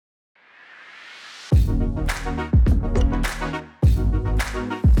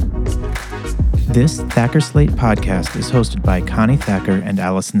This Thacker Slate podcast is hosted by Connie Thacker and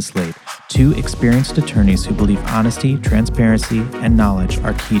Allison Slate, two experienced attorneys who believe honesty, transparency, and knowledge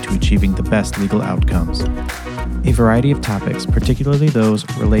are key to achieving the best legal outcomes. A variety of topics, particularly those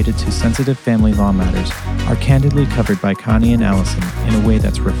related to sensitive family law matters, are candidly covered by Connie and Allison in a way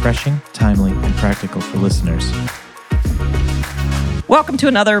that's refreshing, timely, and practical for listeners. Welcome to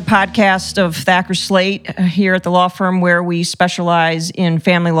another podcast of Thacker Slate here at the law firm where we specialize in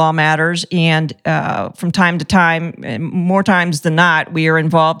family law matters. And from time to time, more times than not, we are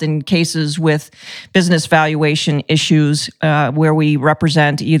involved in cases with business valuation issues where we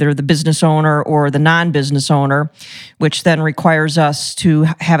represent either the business owner or the non-business owner, which then requires us to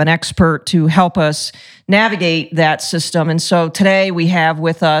have an expert to help us navigate that system. And so today we have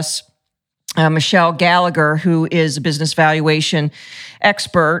with us Michelle Gallagher, who is a business valuation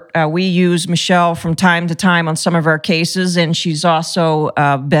expert. We use Michelle from time to time on some of our cases, and she's also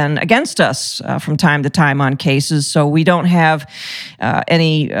been against us from time to time on cases. So we don't have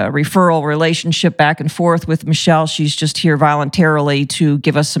any referral relationship back and forth with Michelle. She's just here voluntarily to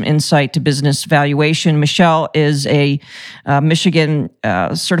give us some insight to business valuation. Michelle is a Michigan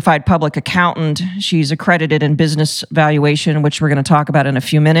certified public accountant. She's accredited in business valuation, which we're going to talk about in a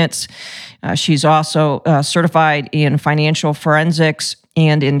few minutes. She's also certified in financial forensics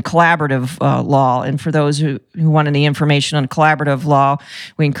and in collaborative law. And for those who want any information on collaborative law,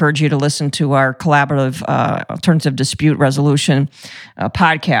 we encourage you to listen to our collaborative alternative dispute resolution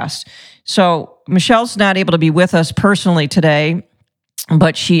podcast. So Michelle's not able to be with us personally today,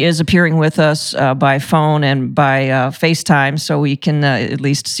 but she is appearing with us by phone and by FaceTime, so we can at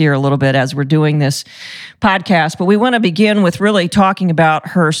least see her a little bit as we're doing this podcast. But we want to begin with really talking about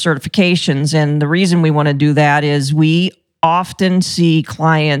her certifications. And the reason we want to do that is we often see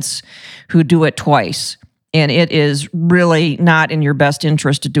clients who do it twice. And it is really not in your best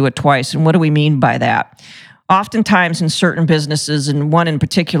interest to do it twice. And what do we mean by that? Oftentimes in certain businesses, and one in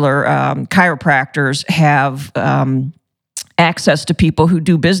particular, chiropractors have access to people who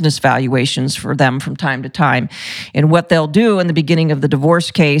do business valuations for them from time to time. And what they'll do in the beginning of the divorce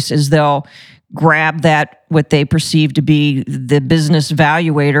case is they'll grab that, what they perceive to be the business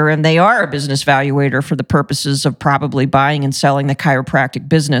valuator, and they are a business valuator for the purposes of probably buying and selling the chiropractic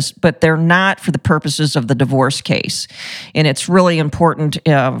business, but they're not for the purposes of the divorce case. And it's really important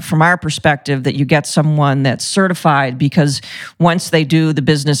from our perspective that you get someone that's certified, because once they do the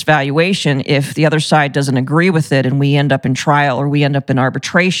business valuation, if the other side doesn't agree with it and we end up in trial or we end up in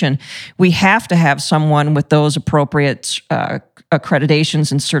arbitration, we have to have someone with those appropriate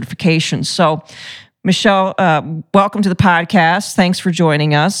accreditations and certifications. So, Michelle, welcome to the podcast. Thanks for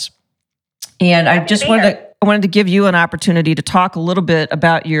joining us. And I just wanted to give you an opportunity to talk a little bit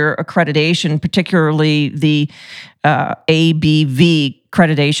about your accreditation, particularly the ABV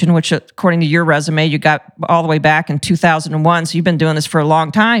accreditation, which according to your resume, you got all the way back in 2001. So you've been doing this for a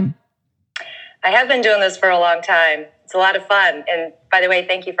long time. I have been doing this for a long time. It's a lot of fun. And by the way,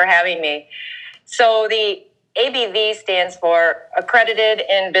 thank you for having me. So the ABV stands for Accredited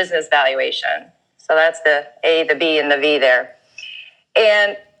in Business Valuation. So that's the A, the B, and the V there.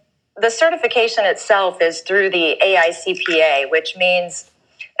 And the certification itself is through the AICPA, which means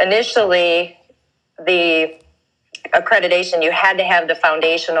initially the accreditation, you had to have the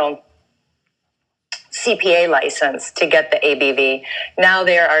foundational CPA license to get the ABV. Now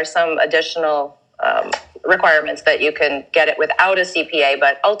there are some additional requirements that you can get it without a CPA,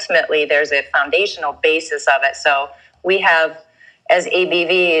 but ultimately there's a foundational basis of it. So we have, as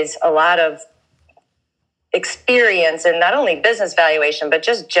ABVs, a lot of experience in not only business valuation, but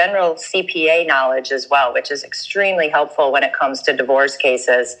just general CPA knowledge as well, which is extremely helpful when it comes to divorce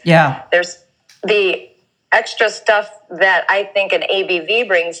cases. Yeah. There's the extra stuff that I think an ABV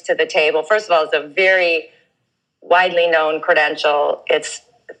brings to the table. First of all, it's a very widely known credential. It's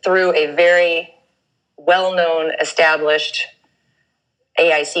through a very well-known, established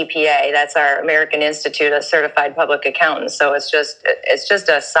AICPA. That's our American Institute of Certified Public Accountants. So it's just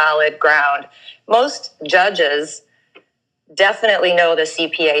a solid ground. Most judges definitely know the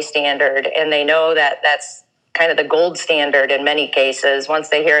CPA standard, and they know that that's kind of the gold standard in many cases. Once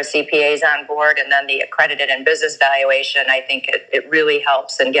they hear a CPA is on board, and then the accredited in business valuation, I think it really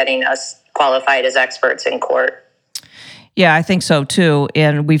helps in getting us qualified as experts in court. Yeah, I think so too.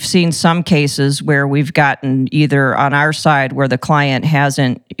 And we've seen some cases where we've gotten either on our side where the client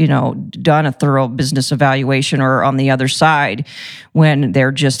hasn't, done a thorough business evaluation, or on the other side when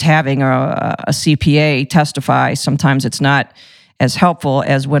they're just having a CPA testify. Sometimes it's not as helpful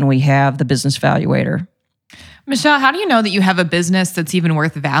as when we have the business valuator. Michelle, how do you know that you have a business that's even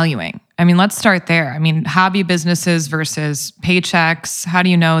worth valuing? I mean, let's start there. I mean, hobby businesses versus paychecks. How do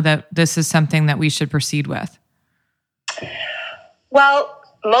you know that this is something that we should proceed with? Well,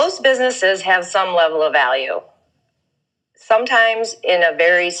 most businesses have some level of value. Sometimes in a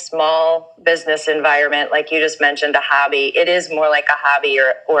very small business environment, like you just mentioned, a hobby, it is more like a hobby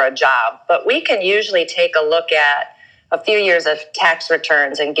or a job. But we can usually take a look at a few years of tax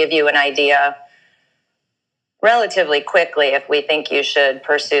returns and give you an idea relatively quickly if we think you should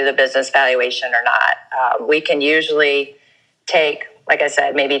pursue the business valuation or not. We can usually take, like I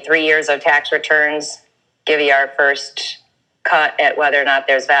said, maybe 3 years of tax returns, give you our first cut at whether or not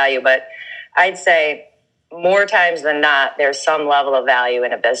there's value. But I'd say more times than not, there's some level of value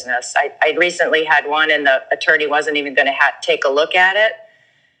in a business. I recently had one, and the attorney wasn't even going to take a look at it.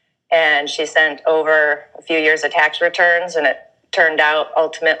 And she sent over a few years of tax returns, and it turned out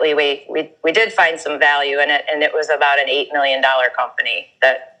ultimately we did find some value in it, and it was about an $8 million company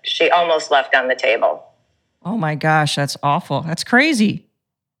that she almost left on the table. Oh my gosh, that's awful. That's crazy.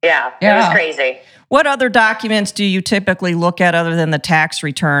 Yeah, it was crazy. What other documents do you typically look at other than the tax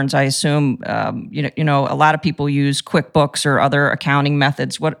returns? I assume you know a lot of people use QuickBooks or other accounting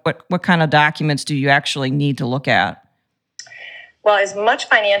methods. What kind of documents do you actually need to look at? Well, as much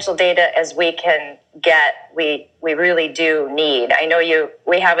financial data as we can get, we really do need. I know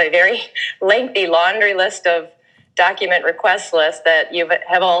we have a very lengthy laundry list of document request lists that you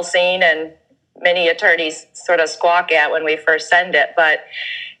have all seen, and many attorneys sort of squawk at when we first send it. But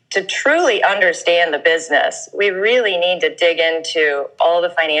to truly understand the business, we really need to dig into all the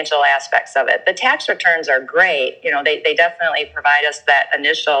financial aspects of it. The tax returns are great. You know, they definitely provide us that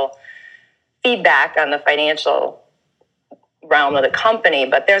initial feedback on the financial realm of the company,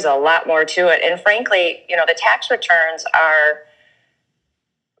 but there's a lot more to it. And frankly, you know, the tax returns are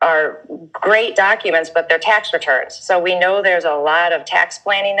great documents, but they're tax returns. So we know there's a lot of tax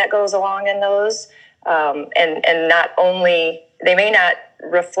planning that goes along in those. And not only, they may not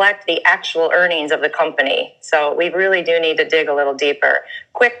reflect the actual earnings of the company. So we really do need to dig a little deeper.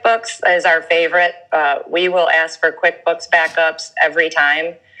 QuickBooks is our favorite. We will ask for QuickBooks backups every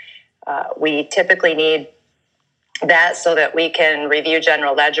time. We typically need that so that we can review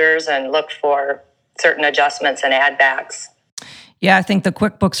general ledgers and look for certain adjustments and add backs. Yeah, I think the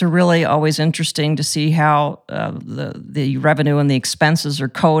QuickBooks are really always interesting to see how the revenue and the expenses are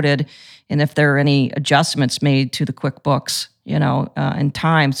coded, and if there are any adjustments made to the QuickBooks, you know, in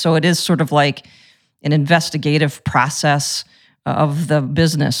time. So it is sort of like an investigative process of the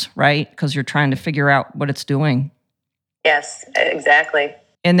business, right? Because you're trying to figure out what it's doing. Yes, exactly.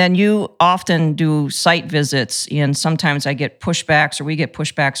 And then you often do site visits, and sometimes I get pushbacks, or we get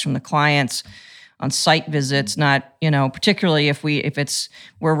pushbacks from the clients on site visits, not, you know, particularly if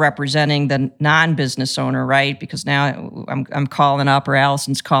we're representing the non-business owner, right? Because now I'm calling up, or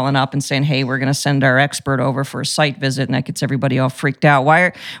Allison's calling up and saying, hey, we're going to send our expert over for a site visit, and that gets everybody all freaked out.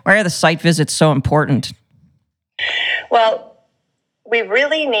 Why are the site visits so important? Well, we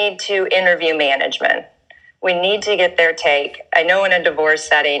really need to interview management. We need to get their take. I know in a divorce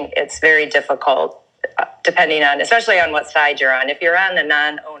setting, it's very difficult, depending on, especially on what side you're on. If you're on the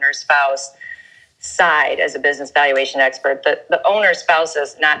non-owner spouse side as a business valuation expert, the owner spouse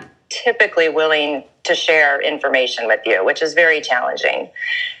is not typically willing to share information with you, which is very challenging.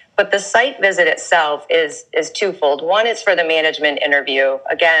 But the site visit itself is twofold. One is for the management interview.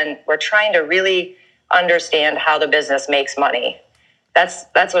 Again, we're trying to really understand how the business makes money. That's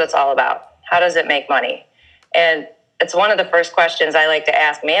what it's all about. How does it make money? And it's one of the first questions I like to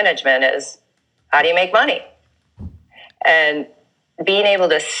ask management is, how do you make money? And being able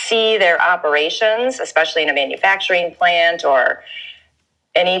to see their operations, especially in a manufacturing plant or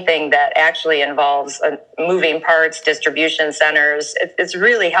anything that actually involves moving parts, distribution centers, it's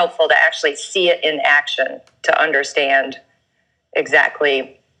really helpful to actually see it in action to understand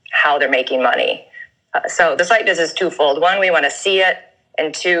exactly how they're making money. So the site visit is twofold. One, we want to see it.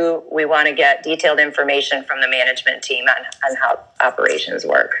 And two, we want to get detailed information from the management team on how operations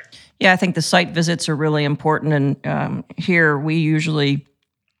work. Yeah, I think the site visits are really important. And here we usually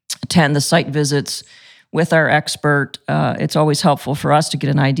attend the site visits with our expert. It's always helpful for us to get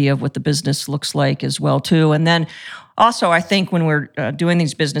an idea of what the business looks like as well, too. And then also, I think when we're doing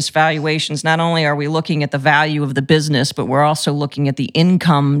these business valuations, not only are we looking at the value of the business, but we're also looking at the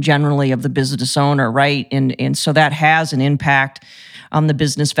income generally of the business owner, right? And so that has an impact on the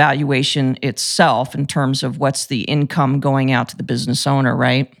business valuation itself in terms of what's the income going out to the business owner,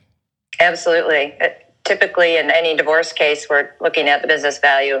 right? Absolutely. Typically, in any divorce case, we're looking at the business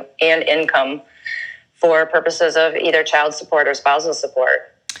value and income for purposes of either child support or spousal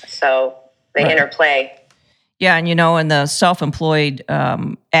support. So they interplay. Yeah, and in the self-employed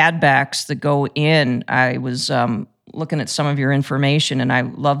ad backs that go in, I was looking at some of your information, and I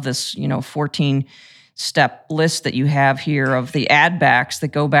love this, 14-step list that you have here of the ad backs that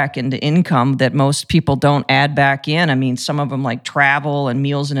go back into income that most people don't add back in. I mean, some of them like travel and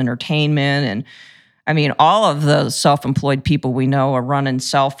meals and entertainment, and I mean, all of the self-employed people we know are running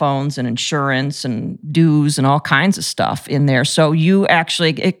cell phones and insurance and dues and all kinds of stuff in there. So you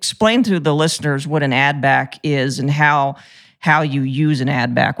actually explain to the listeners what an ad back is and how you use an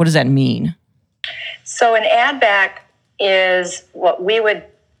ad back. What does that mean? So an ad back is what we would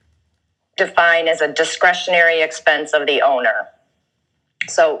define as a discretionary expense of the owner.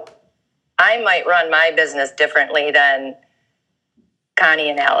 So I might run my business differently than Connie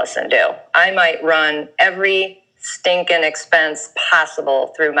and Allison do. I might run every stinking expense possible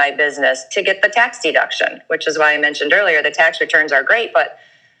through my business to get the tax deduction, which is why I mentioned earlier the tax returns are great, but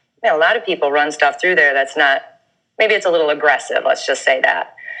a lot of people run stuff through there that's not, maybe it's a little aggressive, let's just say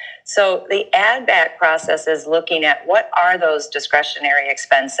that. So the add back process is looking at what are those discretionary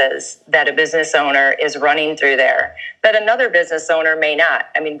expenses that a business owner is running through there that another business owner may not.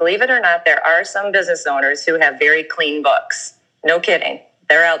 I mean, believe it or not, there are some business owners who have very clean books. No kidding.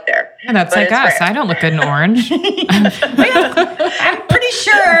 They're out there. Yeah, that's like us. Rare. I don't look good in orange. I'm pretty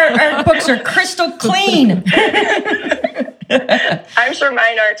sure our books are crystal clean. I'm sure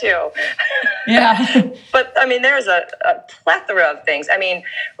mine are too. Yeah. But I mean, there's a plethora of things. I mean,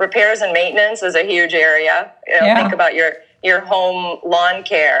 repairs and maintenance is a huge area. Think about your home lawn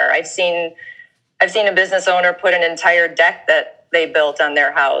care. I've seen a business owner put an entire deck that they built on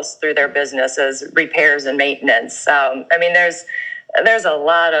their house through their business as repairs and maintenance. I mean, there's a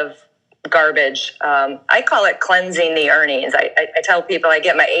lot of garbage. I call it cleansing the earnings. I tell people I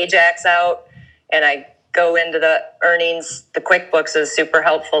get my Ajax out and I go into the earnings. The QuickBooks is super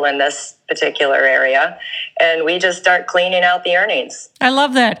helpful in this particular area. And we just start cleaning out the earnings. I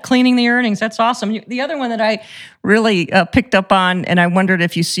love that, cleaning the earnings. That's awesome. The other one that I really picked up on, and I wondered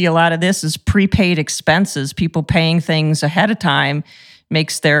if you see a lot of this, is prepaid expenses. People paying things ahead of time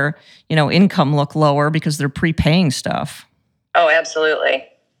makes their income look lower because they're prepaying stuff. Oh, absolutely.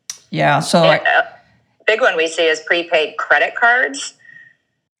 Yeah. So big one we see is prepaid credit cards.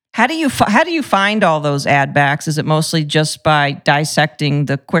 How do you find all those ad backs? Is it mostly just by dissecting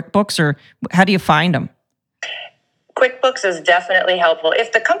the QuickBooks, or how do you find them? QuickBooks is definitely helpful.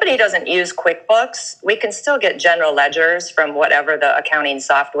 If the company doesn't use QuickBooks, we can still get general ledgers from whatever the accounting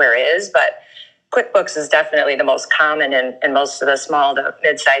software is, but QuickBooks is definitely the most common in most of the small to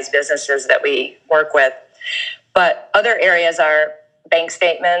mid-sized businesses that we work with. But other areas are bank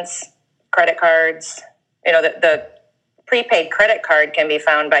statements, credit cards. The prepaid credit card can be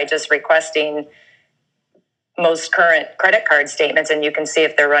found by just requesting most current credit card statements, and you can see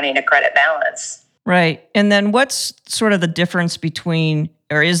if they're running a credit balance. Right. And then what's sort of the difference between,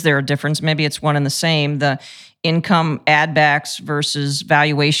 or is there a difference? Maybe it's one and the same, the income add backs versus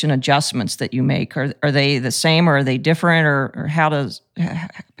valuation adjustments that you make. Are they the same, or are they different, or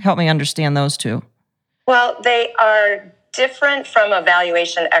help me understand those two? Well, they are different from a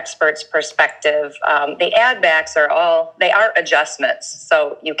valuation expert's perspective. The add backs are adjustments.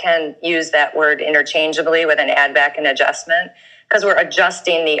 So you can use that word interchangeably with an add back and adjustment because we're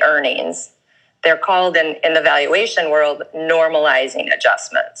adjusting the earnings. They're called in the valuation world normalizing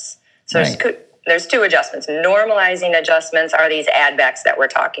adjustments. So right. There's two adjustments. Normalizing adjustments are these add backs that we're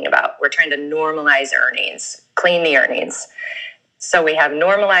talking about. We're trying to normalize earnings, clean the earnings. So we have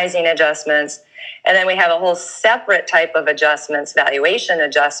normalizing adjustments. And then we have a whole separate type of adjustments, valuation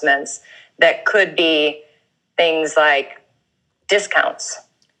adjustments, that could be things like discounts.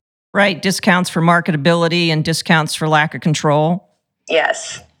 Right, discounts for marketability and discounts for lack of control.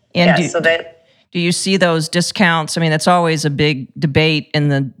 Yes. And do you see those discounts? I mean, that's always a big debate in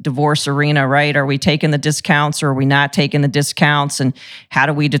the divorce arena, right? Are we taking the discounts or are we not taking the discounts? And how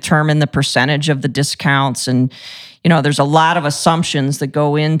do we determine the percentage of the discounts? And there's a lot of assumptions that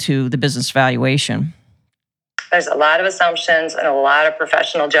go into the business valuation. There's a lot of assumptions and a lot of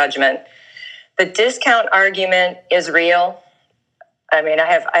professional judgment. The discount argument is real. I mean,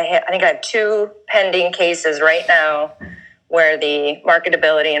 I think I have 2 pending cases right now where the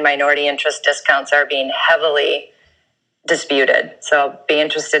marketability and minority interest discounts are being heavily disputed. So I'll be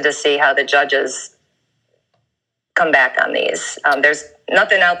interested to see how the judges come back on these. There's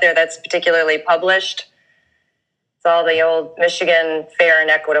nothing out there that's particularly published. It's all the old Michigan fair and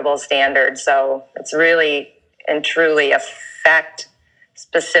equitable standards. So it's really and truly a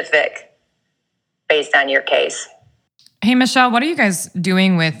fact-specific based on your case. Hey, Michelle, what are you guys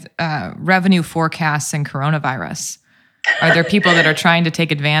doing with revenue forecasts and coronavirus? Are there people that are trying to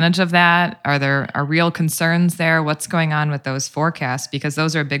take advantage of that? Are there real concerns there? What's going on with those forecasts? Because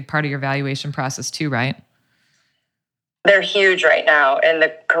those are a big part of your valuation process too, right? They're huge right now, and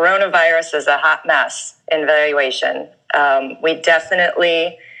the coronavirus is a hot mess in valuation. We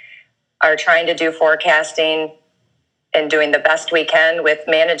definitely are trying to do forecasting and doing the best we can with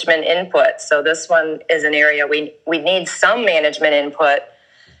management input. So this one is an area we need some management input,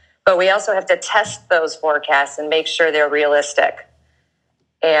 but we also have to test those forecasts and make sure they're realistic.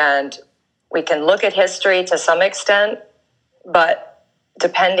 And we can look at history to some extent, but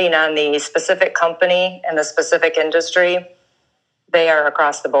depending on the specific company and the specific industry, they are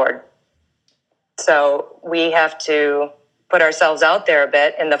across the board. So we have to put ourselves out there a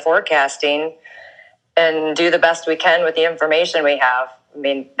bit in the forecasting and do the best we can with the information we have. I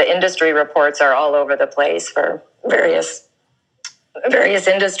mean, the industry reports are all over the place for various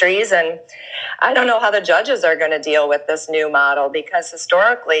industries, and I don't know how the judges are going to deal with this new model, because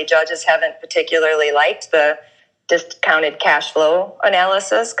historically judges haven't particularly liked the discounted cash flow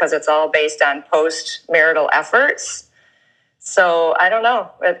analysis because it's all based on post-marital efforts. So I don't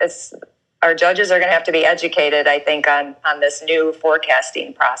know. Our judges are going to have to be educated, I think, on this new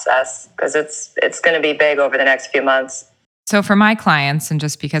forecasting process, because it's going to be big over the next few months. So for my clients, and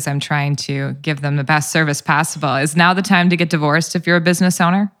just because I'm trying to give them the best service possible, is now the time to get divorced if you're a business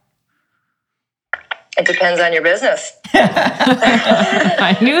owner? It depends on your business.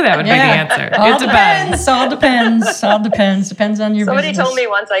 I knew that would be the answer. All depends. All depends. Depends on your Somebody business. told me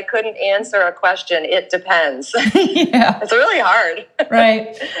once I couldn't answer a question. It depends. Yeah. It's really hard.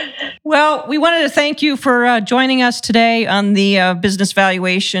 Right. Well, we wanted to thank you for joining us today on the Business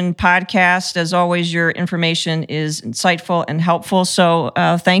Valuation Podcast. As always, your information is insightful and helpful. So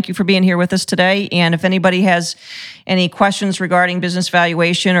thank you for being here with us today. And if anybody has any questions regarding business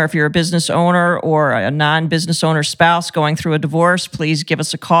valuation, or if you're a business owner or a non-business owner spouse going through a divorce, please give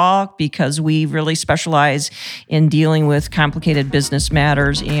us a call, because we really specialize in dealing with complicated business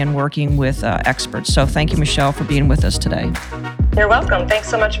matters and working with experts. So thank you, Michelle, for being with us today. You're welcome. Thanks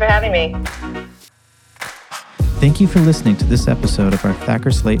so much for having me. Thank you for listening to this episode of our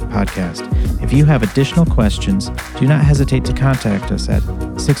Thacker Slate podcast. If you have additional questions, do not hesitate to contact us at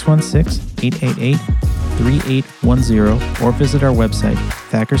 616-888-3810 or visit our website,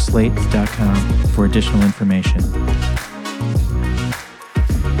 thackerslate.com, for additional information.